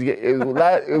Levers.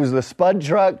 It was the Spud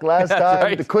Truck last time.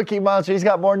 Right. The Quickie Monster. He's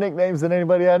got more nicknames than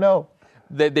anybody I know.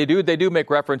 They do make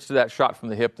reference to that shot from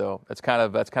the hip, though. That's kind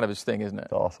of his thing, isn't it?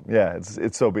 It's awesome. Yeah,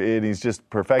 it's so big. And he's just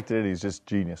perfected it. He's just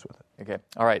genius with it. Okay.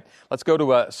 All right. Let's go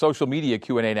to a social media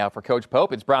Q&A now for Coach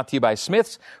Pope. It's brought to you by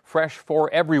Smith's, fresh for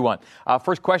everyone.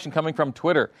 First question coming from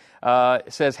Twitter.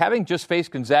 It says, having just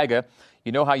faced Gonzaga,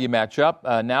 You know how you match up.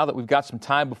 Now that we've got some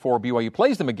time before BYU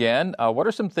plays them again, what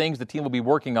are some things the team will be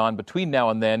working on between now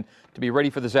and then to be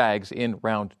ready for the Zags in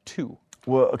round 2?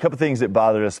 Well, a couple things that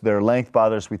bothered us. Their length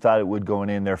bothered us. We thought it would going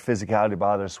in. Their physicality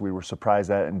bothered us. We were surprised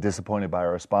at and disappointed by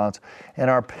our response. And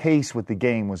our pace with the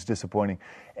game was disappointing.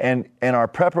 And our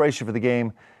preparation for the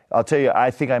game, I'll tell you,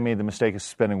 I think I made the mistake of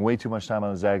spending way too much time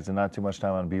on the Zags and not too much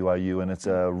time on BYU. And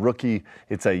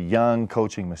it's a young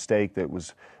coaching mistake that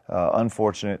was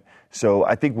unfortunate. So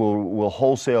I think we'll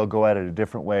wholesale go at it a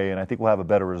different way, and I think we'll have a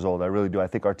better result. I really do. I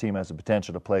think our team has the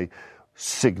potential to play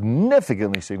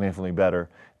significantly better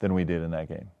than we did in that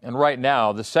game. And right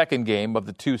now, the second game of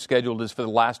the 2 scheduled is for the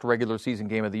last regular season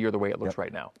game of the year, the way it looks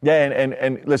right now. Yeah,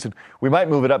 and listen, we might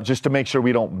move it up just to make sure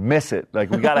we don't miss it. Like,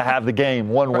 we got to have the game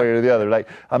one way or the other. Like,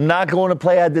 I'm not going to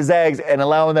play at the Zags and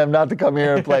allowing them not to come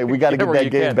here and play. We got to get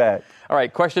that game back. All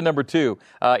right, question number 2.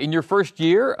 In your first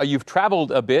year, you've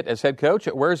traveled a bit as head coach.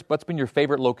 What's been your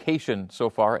favorite location so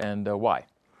far, and why?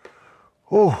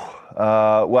 Well,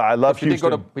 I love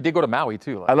Houston. We did go to Maui,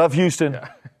 too. I love Houston. Yeah.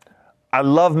 I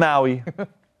love Maui.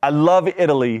 I love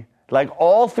Italy. Like,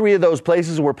 all 3 of those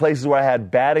places were places where I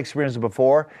had bad experiences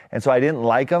before, and so I didn't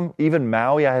like them. Even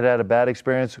Maui, I had a bad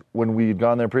experience when we had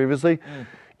gone there previously.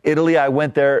 Italy, I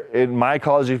went there, and my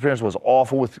college experience was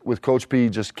awful with Coach P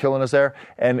just killing us there.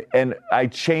 And I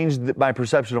changed my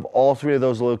perception of all 3 of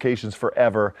those locations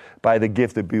forever by the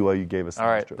gift that BYU gave us. All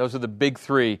right, those are the big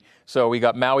 3. So we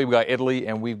got Maui, we got Italy,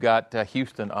 and we've got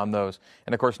Houston on those.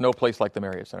 And, of course, no place like the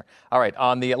Marriott Center. All right,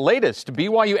 on the latest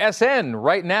BYU SN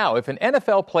right now, if an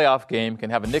NFL playoff game can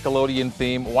have a Nickelodeon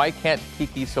theme, why can't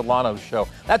Kiki Solano's show?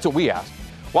 That's what we asked.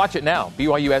 Watch it now,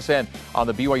 BYU-SN, on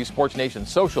the BYU Sports Nation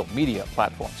social media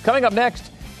platforms. Coming up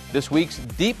next, this week's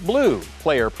Deep Blue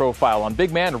player profile on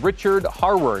big man Richard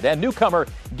Harward. And newcomer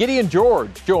Gideon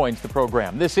George joins the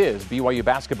program. This is BYU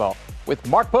Basketball with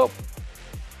Mark Pope.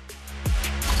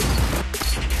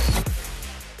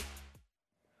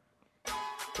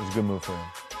 It was a good move for him.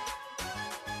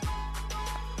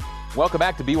 Welcome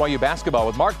back to BYU Basketball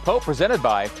with Mark Pope, presented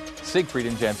by Siegfried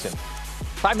and Jensen.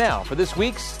 Time now for this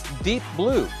week's Deep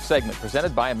Blue segment,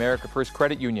 presented by America First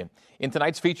Credit Union. In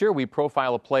tonight's feature, we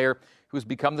profile a player who's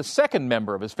become the second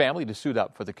member of his family to suit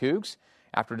up for the Cougs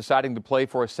after deciding to play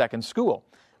for a second school.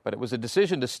 But it was a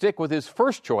decision to stick with his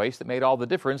first choice that made all the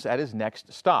difference at his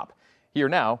next stop. Here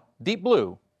now, Deep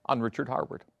Blue on Richard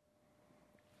Harward.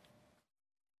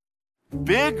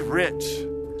 Big Rich.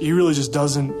 He really just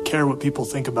doesn't care what people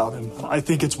think about him. I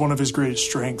think it's one of his greatest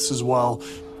strengths as well.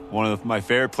 One of my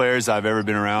favorite players I've ever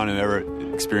been around and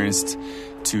ever experienced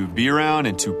to be around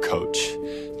and to coach.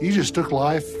 He just took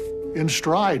life in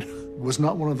stride. Was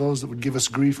not one of those that would give us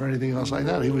grief or anything else like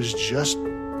that. He was just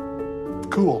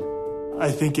cool.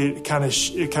 I think it kind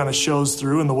of shows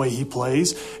through in the way he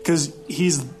plays, because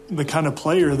he's the kind of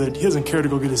player that he doesn't care to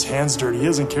go get his hands dirty. He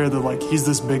doesn't care that, like, he's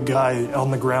this big guy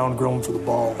on the ground going for the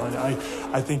ball.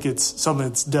 I think it's something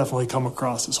that's definitely come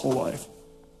across his whole life.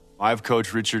 I've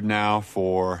coached Richard now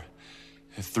for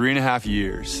 3.5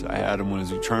 years. I had him when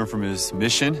he returned from his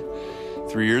mission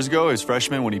 3 years ago, his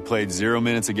freshman, when he played 0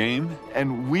 minutes a game.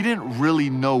 And we didn't really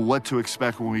know what to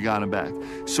expect when we got him back.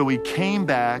 So he came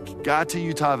back, got to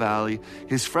Utah Valley.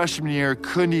 His freshman year,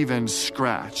 couldn't even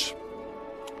scratch.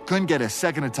 Couldn't get a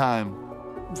second of time.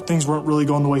 Things weren't really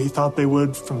going the way he thought they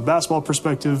would from a basketball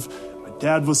perspective. My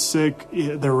dad was sick.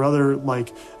 There were other,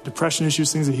 depression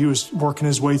issues, things that he was working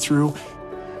his way through.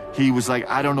 He was like,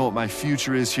 I don't know what my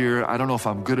future is here. I don't know if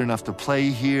I'm good enough to play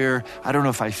here. I don't know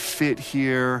if I fit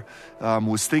here.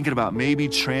 Was thinking about maybe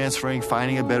transferring,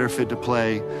 finding a better fit to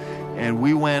play. And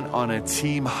we went on a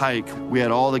team hike. We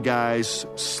had all the guys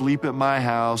sleep at my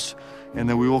house. And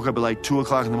then we woke up at 2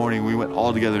 o'clock in the morning. And we went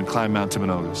all together and climbed Mount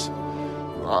Timpanogos.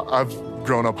 I've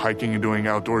grown up hiking and doing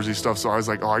outdoorsy stuff. So I was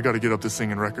like, I got to get up this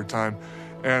thing in record time.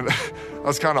 And I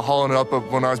was kind of hauling it up,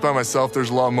 but when I was by myself, there's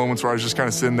a lot of moments where I was just kind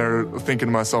of sitting there thinking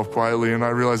to myself quietly, and I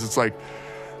realized it's like,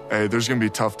 hey, there's going to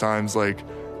be tough times,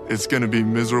 it's going to be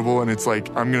miserable, and it's like,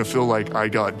 I'm going to feel like I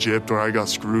got gypped or I got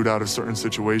screwed out of certain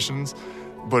situations,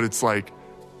 but it's like,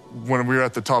 when we were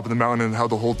at the top of the mountain and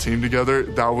held the whole team together,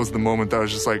 that was the moment that I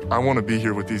was just like, I want to be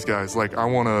here with these guys. I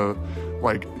want to,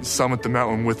 summit the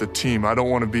mountain with a team. I don't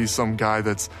want to be some guy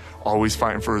that's always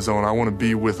fighting for his own. I want to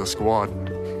be with a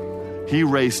squad. He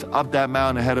raced up that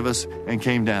mountain ahead of us and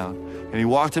came down. And he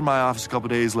walked in my office a couple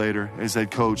days later and he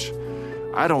said, Coach,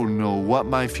 I don't know what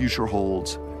my future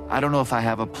holds. I don't know if I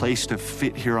have a place to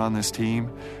fit here on this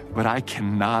team, but I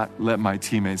cannot let my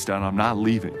teammates down. I'm not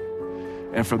leaving.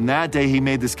 And from that day, he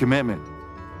made this commitment.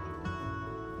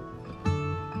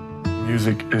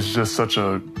 Music is just such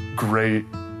a great,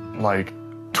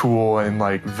 tool and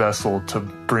like vessel to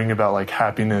bring about like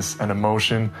happiness and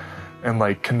emotion and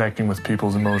like connecting with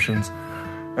people's emotions.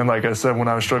 And like I said, when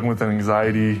I was struggling with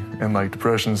anxiety and like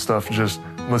depression and stuff, just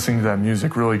listening to that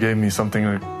music really gave me something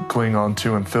to cling on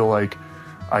to and feel like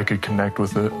I could connect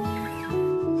with it.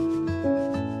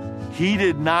 He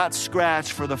did not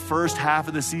scratch for the first half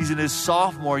of the season his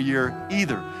sophomore year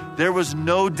either. There was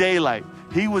no daylight.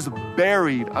 He was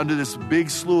buried under this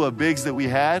big slew of bigs that we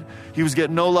had. He was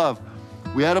getting no love.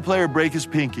 We had a player break his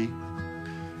pinky,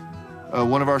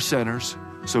 one of our centers,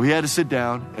 so he had to sit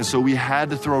down, and so we had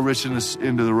to throw Rich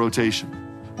into the rotation.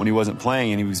 When he wasn't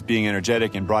playing and he was being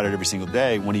energetic and brought it every single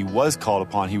day, when he was called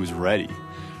upon, he was ready.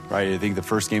 Right? I think the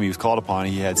first game he was called upon,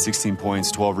 he had 16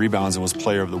 points, 12 rebounds, and was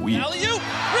player of the week. Alley-oop,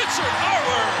 Richard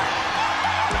Harward!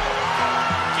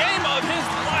 Game of his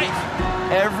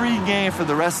life. Every game for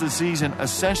the rest of the season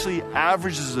essentially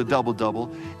averages a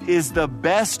double-double, is the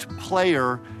best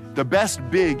player, the best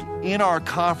big in our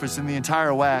conference in the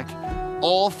entire WAC,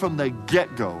 all from the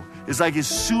get-go. It's like as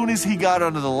soon as he got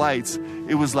under the lights,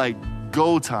 it was like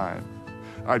go time.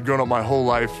 I'd grown up my whole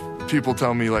life, people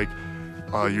tell me like,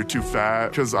 you're too fat,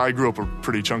 because I grew up a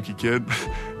pretty chunky kid.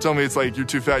 Tell me it's like, you're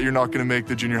too fat, you're not going to make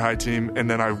the junior high team. And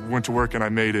then I went to work and I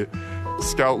made it. The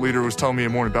scout leader was telling me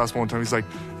in morning basketball one time, he's like,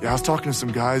 yeah, I was talking to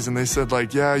some guys and they said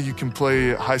like, yeah, you can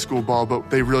play high school ball, but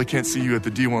they really can't see you at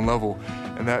the D1 level.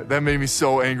 And that made me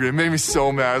so angry. It made me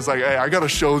so mad. I was like, hey, I got to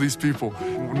show these people.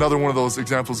 Another one of those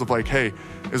examples of like, hey,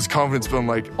 is confidence been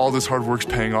like, all this hard work's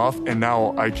paying off, and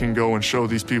now I can go and show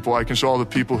these people. I can show all the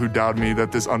people who doubted me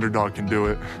that this underdog can do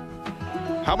it.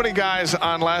 How many guys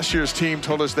on last year's team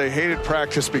told us they hated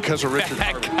practice because of Richard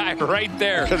Harward? That guy right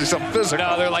there. Because he's so physical.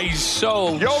 No, they're like, he's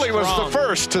so Yoli was strong. the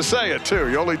first to say it, too.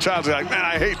 Yoli Childs like, man,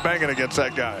 I hate banging against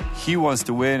that guy. He wants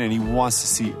to win, and he wants to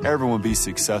see everyone be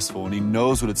successful, and he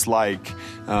knows what it's like.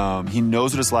 He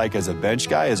knows what it's like as a bench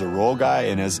guy, as a role guy,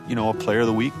 and as, you know, a player of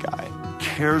the week guy.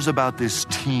 Cares about this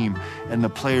team and the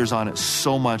players on it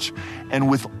so much. And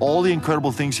with all the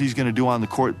incredible things he's going to do on the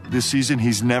court this season,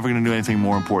 he's never going to do anything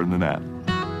more important than that.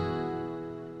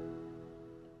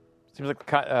 Seems like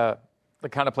the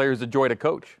kind of player who's a joy to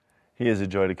coach. He is a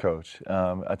joy to coach.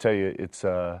 I tell you, it's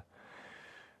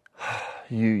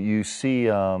you see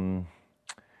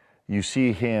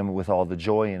him with all the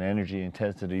joy and energy and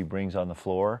intensity he brings on the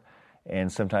floor,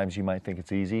 and sometimes you might think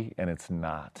it's easy, and it's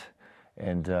not.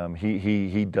 And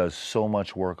he does so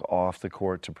much work off the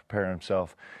court to prepare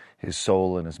himself, his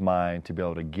soul and his mind, to be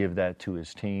able to give that to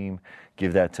his team,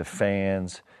 give that to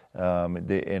fans. And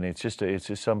it's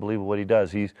just unbelievable what he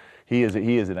does. He is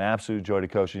an absolute joy to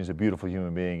coach, and he's a beautiful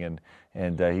human being,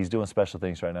 and he's doing special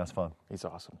things right now. It's fun. He's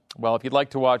awesome. Well, if you'd like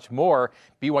to watch more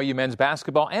BYU men's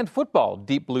basketball and football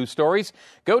Deep Blue stories,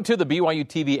 go to the BYU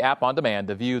TV app on demand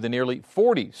to view the nearly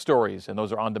 40 stories, and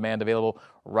those are on demand available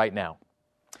right now.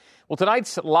 Well,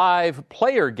 tonight's live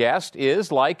player guest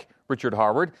is, like Richard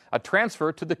Harward, a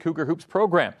transfer to the Cougar Hoops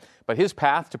program, but his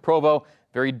path to Provo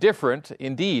very different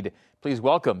indeed. Please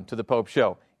welcome to the Pope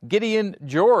Show, Gideon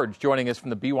George, joining us from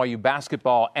the BYU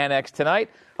Basketball Annex tonight.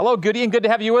 Hello, Gideon. Good to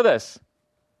have you with us.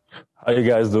 How you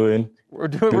guys doing? We're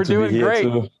doing great.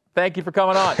 Too. Thank you for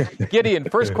coming on. Gideon,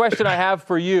 first question I have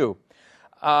for you.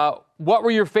 What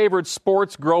were your favorite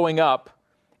sports growing up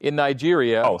in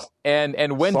Nigeria?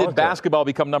 And when soccer. did basketball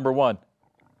become number one?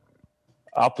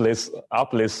 I play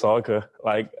soccer.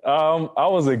 Like, I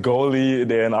was a goalie,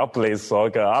 then I played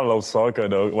soccer. I love soccer,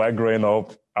 though. While growing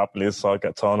up, I played soccer,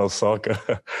 a ton of soccer.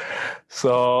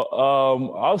 So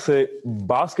I'll say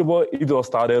basketball, it all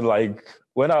started like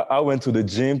when I went to the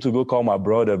gym to go call my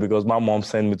brother, because my mom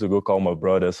sent me to go call my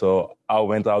brother. So I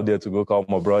went out there to go call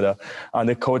my brother. And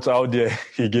the coach out there,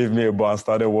 he gave me a ball and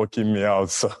started working me out.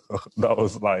 So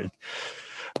that's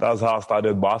how I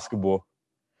started basketball.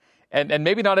 And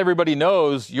maybe not everybody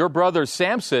knows, your brother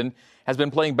Samson has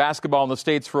been playing basketball in the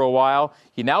States for a while.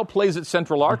 He now plays at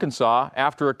Central Arkansas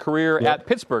after a career at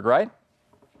Pittsburgh, right?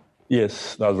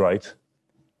 Yes, that's right.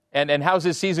 And how's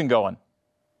his season going?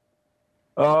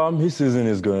 His season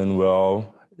is going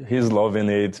well. He's loving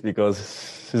it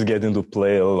because he's getting to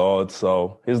play a lot,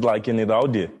 so he's liking it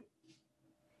out there.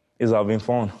 He's having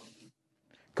fun.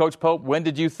 Coach Pope, when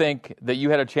did you think that you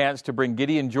had a chance to bring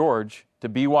Gideon George to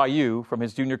BYU from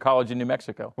his junior college in New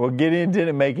Mexico? Well, Gideon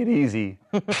didn't make it easy.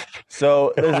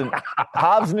 So, listen,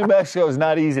 Hobbs, New Mexico is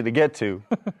not easy to get to.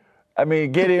 I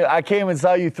mean, Gideon, I came and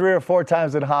saw you 3 or 4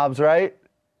 times in Hobbs, right?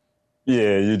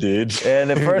 Yeah, you did. And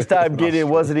the first time, Gideon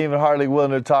wasn't even hardly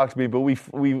willing to talk to me, but we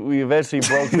eventually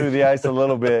broke through the ice a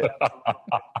little bit.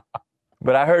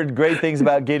 But I heard great things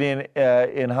about Gideon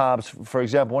in Hobbs. For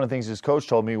example, one of the things his coach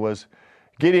told me was,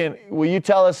 Gideon, will you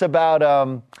tell us about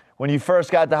when you first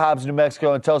got to Hobbs, New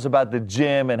Mexico, and tell us about the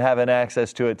gym and having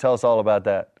access to it. Tell us all about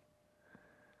that.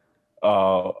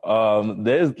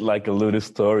 There's like a little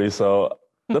story. So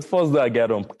the first day I get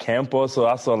on campus, so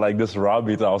I saw like this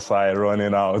rabbit outside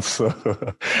running out. So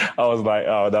I was like,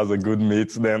 oh, that's a good meet.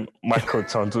 Then my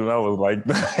coach turned to me, I was like,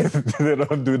 they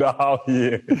don't do that out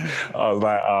here. I was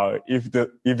like,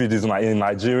 if it is in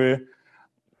Nigeria,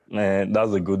 man,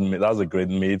 that's a good meet. That's a great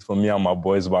meet for me and my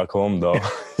boys back home, though.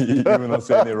 You don't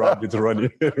see any rabbits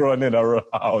running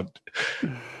around.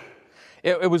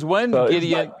 It was when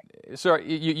Gideon.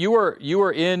 Sorry, you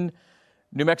were in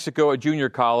New Mexico at junior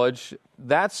college.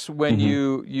 That's when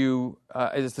you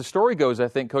as the story goes, I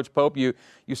think, Coach Pope, you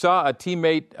saw a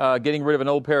teammate getting rid of an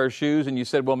old pair of shoes, and you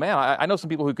said, well, man, I know some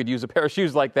people who could use a pair of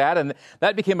shoes like that. And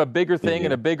that became a bigger thing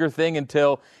and a bigger thing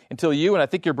until you, and I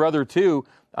think your brother too,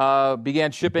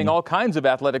 began shipping all kinds of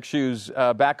athletic shoes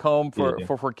back home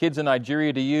for kids in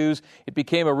Nigeria to use. It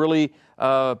became a really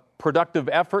productive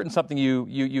effort and something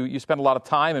you spent a lot of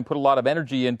time and put a lot of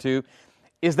energy into.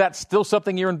 Is that still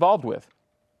something you're involved with?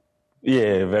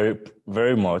 Yeah, very,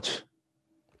 very much.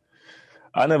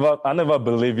 I never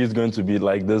believed he's going to be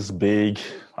like this big.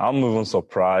 I'm even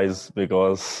surprised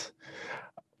because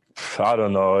I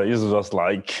don't know. He's just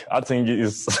like, I think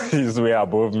he's way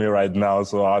above me right now.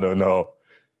 So I don't know.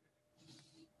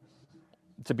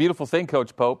 It's a beautiful thing,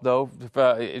 Coach Pope, though.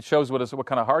 It shows what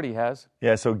kind of heart he has.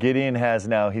 Yeah, so Gideon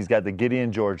he's got the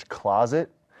Gideon George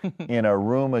closet in a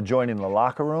room adjoining the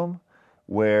locker room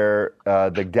where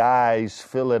the guys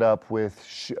fill it up with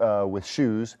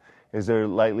shoes as they're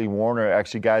lightly worn, or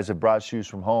actually guys have brought shoes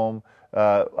from home.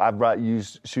 I've brought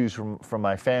used shoes from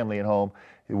my family at home.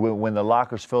 When the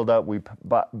locker's filled up, we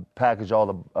package all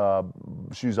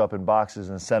the shoes up in boxes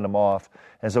and send them off.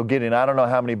 And so, Gideon, I don't know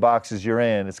how many boxes you're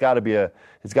in. It's got to be a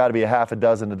half a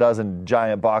dozen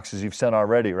giant boxes you've sent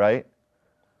already, right?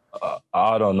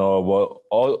 I don't know, but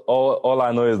all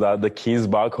I know is that the kids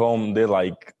back home, they're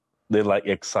like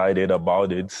excited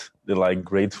about it. They're like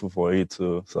grateful for it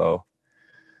too. So,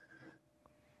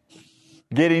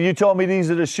 Gideon, you told me these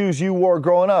are the shoes you wore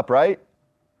growing up, right?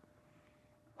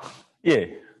 Yeah,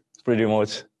 pretty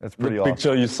much. That's pretty awesome. The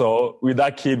picture you saw with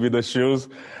that kid with the shoes,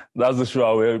 that's the shoe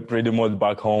I wear pretty much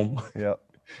back home. Yeah.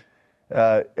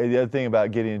 The other thing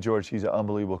about Gideon George, he's an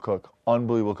unbelievable cook.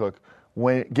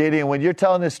 When you're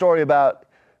telling this story about,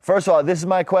 first of all, this is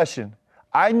my question.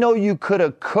 I know you could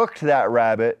have cooked that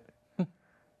rabbit.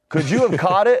 Could you have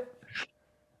caught it?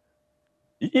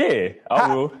 Yeah,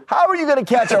 I will. How are you going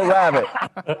to catch a rabbit?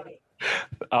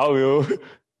 I will.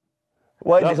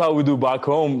 That's how we do back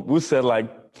home. We set like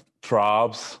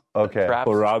traps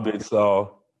for rabbits.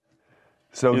 So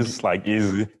it's like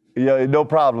easy. Yeah, no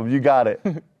problem. You got it.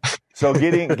 So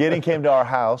Gideon came to our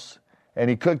house and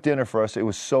he cooked dinner for us. It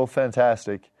was so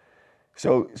fantastic.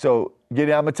 So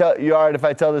Gideon, I'm gonna tell you. All right, if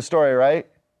I tell this story, right?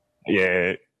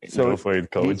 Yeah. So go for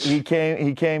it, Coach. He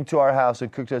came to our house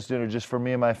and cooked us dinner just for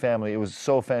me and my family. It was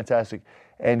so fantastic,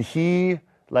 and he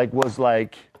was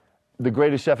the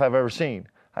greatest chef I've ever seen.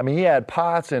 I mean, he had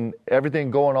pots and everything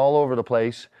going all over the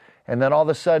place, and then all of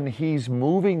a sudden he's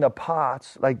moving the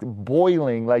pots like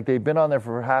boiling, like they've been on there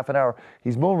for half an hour.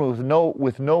 He's moving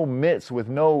with no mitts, with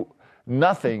no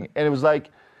nothing, and it was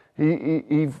like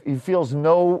he feels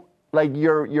no, like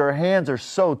your hands are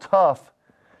so tough,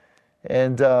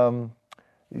 and.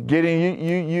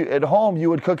 You at home, you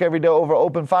would cook every day over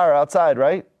open fire outside,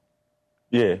 right?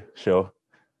 Yeah, sure.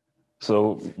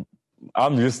 So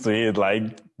I'm used to it,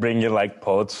 like bringing like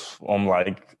pots from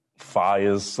like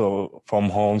fires from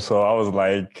home. So I was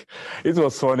like, it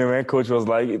was funny when Coach was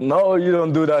like, "No, you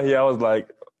don't do that here." I was like,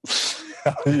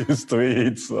 I'm used to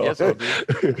it, so yes,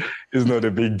 it's not a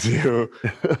big deal.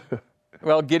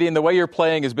 Well, Gideon, the way you're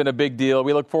playing has been a big deal.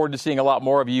 We look forward to seeing a lot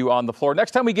more of you on the floor. Next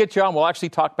time we get you on, we'll actually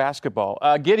talk basketball.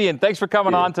 Gideon, thanks for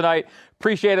coming on tonight.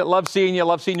 Appreciate it. Love seeing you.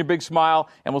 Love seeing your big smile.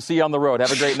 And we'll see you on the road.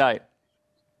 Have a great night.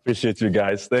 Appreciate you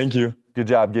guys. Thank you. Good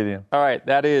job, Gideon. All right,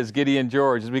 that is Gideon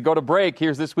George. As we go to break,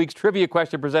 here's this week's trivia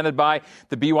question presented by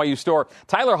the BYU Store.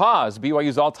 Tyler Haws,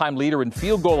 BYU's all-time leader in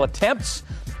field goal attempts,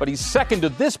 but he's second to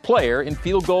this player in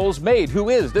field goals made. Who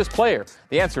is this player?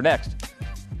 The answer next.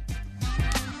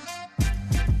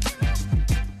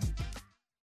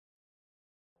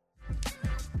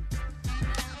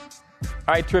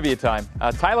 All right, trivia time.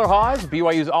 Tyler Haws,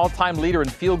 BYU's all-time leader in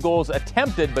field goals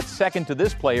attempted, but second to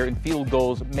this player in field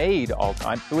goals made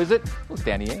all-time. Who is it? Well, it's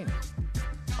Danny Ainge.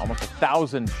 Almost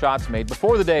 1,000 shots made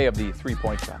before the day of the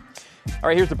three-point shot. All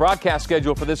right, here's the broadcast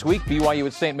schedule for this week. BYU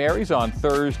at St. Mary's on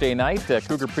Thursday night.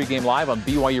 Cougar pregame live on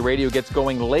BYU Radio gets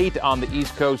going late on the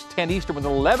East Coast, 10 Eastern with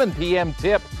an 11 p.m.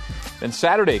 tip. Then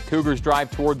Saturday, Cougars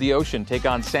drive toward the ocean, take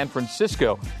on San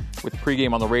Francisco. with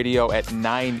pregame on the radio at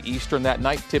 9 Eastern that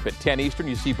night. Tip at 10 Eastern.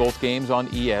 You see both games on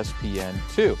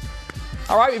ESPN2.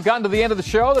 All right, we've gotten to the end of the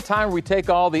show, the time where we take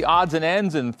all the odds and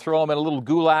ends and throw them in a little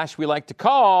goulash we like to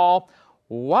call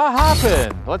What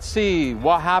Happened? Let's see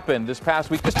what happened this past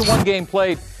week. Just a one game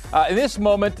played. In this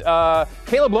moment,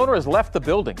 Caleb Lohner has left the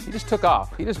building. He just took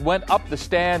off. He just went up the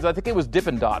stands. I think it was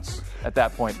Dippin' Dots at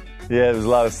that point. Yeah, there's a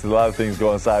lot of things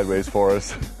going sideways for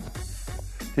us.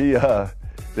 The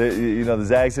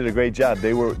Zags did a great job.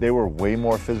 They were way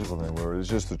more physical than we were. It's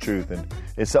just the truth, and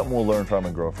it's something we'll learn from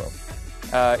and grow from.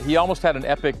 He almost had an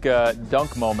epic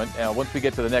dunk moment once we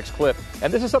get to the next clip.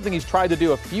 And this is something he's tried to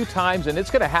do a few times, and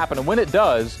it's going to happen. And when it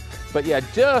does, but yeah,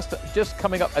 just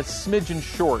coming up a smidgen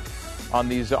short on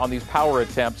these power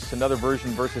attempts. Another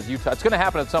version versus Utah. It's going to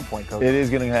happen at some point, Coach. It is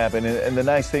going to happen. And the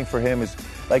nice thing for him is,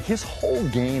 like, his whole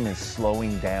game is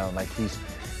slowing down. Like,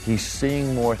 he's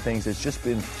seeing more things. It's just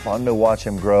been fun to watch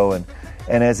him grow. And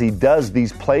as he does,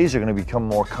 these plays are going to become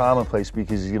more commonplace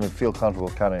because he's going to feel comfortable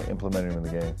kind of implementing them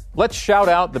in the game. Let's shout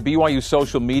out the BYU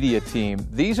social media team.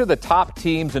 These are the top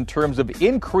teams in terms of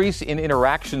increase in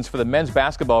interactions for the men's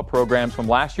basketball programs from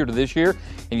last year to this year.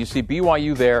 And you see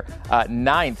BYU there,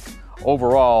 9th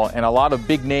overall, and a lot of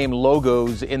big-name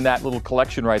logos in that little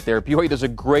collection right there. BYU does a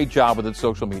great job with its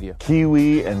social media.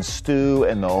 Kiwi and Stu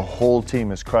and the whole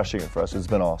team is crushing it for us. It's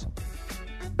been awesome.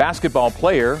 Basketball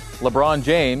player LeBron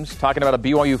James talking about a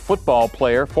BYU football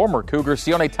player, former Cougar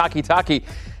Sione Takitaki,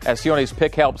 as Sione's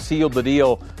pick helped seal the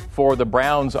deal for the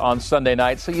Browns on Sunday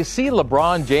night. So you see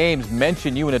LeBron James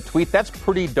mention you in a tweet. That's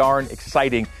pretty darn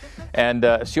exciting. And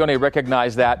Sione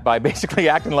recognized that by basically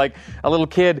acting like a little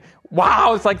kid.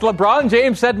 Wow, it's like LeBron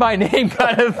James said my name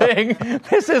kind of thing.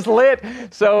 This is lit.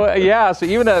 So, so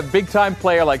even a big-time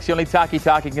player like Sione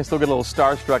Takitaki can still get a little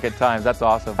starstruck at times. That's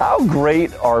awesome. How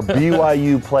great are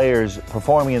BYU players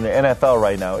performing in the NFL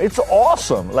right now? It's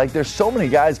awesome. Like, there's so many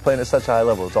guys playing at such a high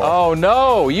level. It's awesome. Oh,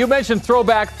 no. You mentioned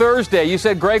Throwback Thursday. You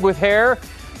said Greg with hair.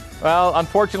 Well,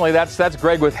 unfortunately, that's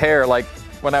Greg with hair, like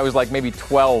when I was like maybe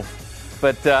 12.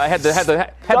 But I had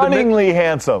stunningly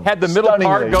handsome. Had the middle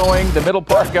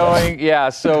part going. Yeah,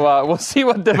 so we'll see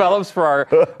what develops for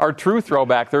our true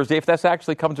Throwback Thursday, if that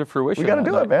actually comes to fruition. We got to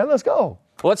do it, man. Let's go.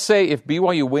 Let's say if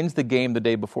BYU wins the game the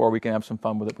day before, we can have some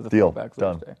fun with it with a Throwback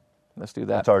Thursday. Done. Let's do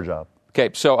that. That's our job. Okay,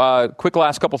 so quick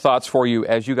last couple thoughts for you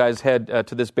as you guys head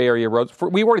to this Bay Area road.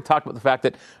 We already talked about the fact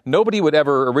that nobody would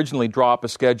ever originally draw up a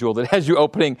schedule that has you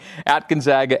opening at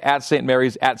Gonzaga, at St.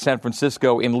 Mary's, at San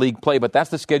Francisco in league play, but that's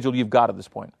the schedule you've got at this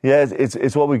point. Yeah,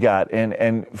 it's what we got.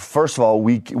 And first of all,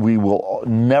 we will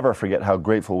never forget how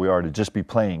grateful we are to just be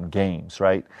playing games,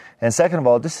 right? And second of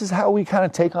all, this is how we kind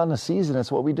of take on the season.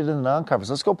 It's what we did in the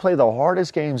non-conference. Let's go play the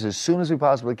hardest games as soon as we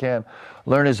possibly can,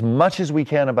 learn as much as we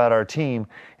can about our team,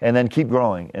 and then keep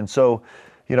growing. And so,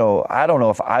 I don't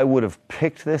know if I would have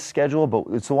picked this schedule, but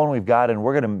it's the one we've got, and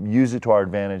we're going to use it to our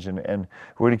advantage, and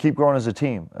we're going to keep growing as a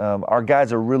team. Our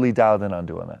guys are really dialed in on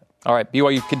doing that. All right,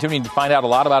 BYU continuing to find out a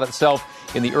lot about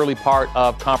itself in the early part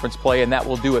of conference play, and that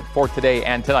will do it for today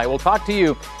and tonight. We'll talk to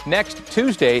you next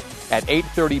Tuesday at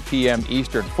 8:30 p.m.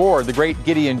 Eastern. For the great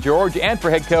Gideon George and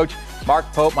for head coach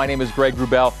Mark Pope, my name is Greg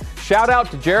Wrubell. Shout out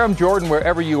to Jerem Jordan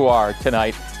wherever you are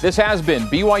tonight. This has been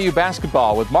BYU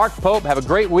Basketball with Mark Pope. Have a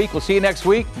great week. We'll see you next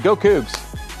week. Go Cougs.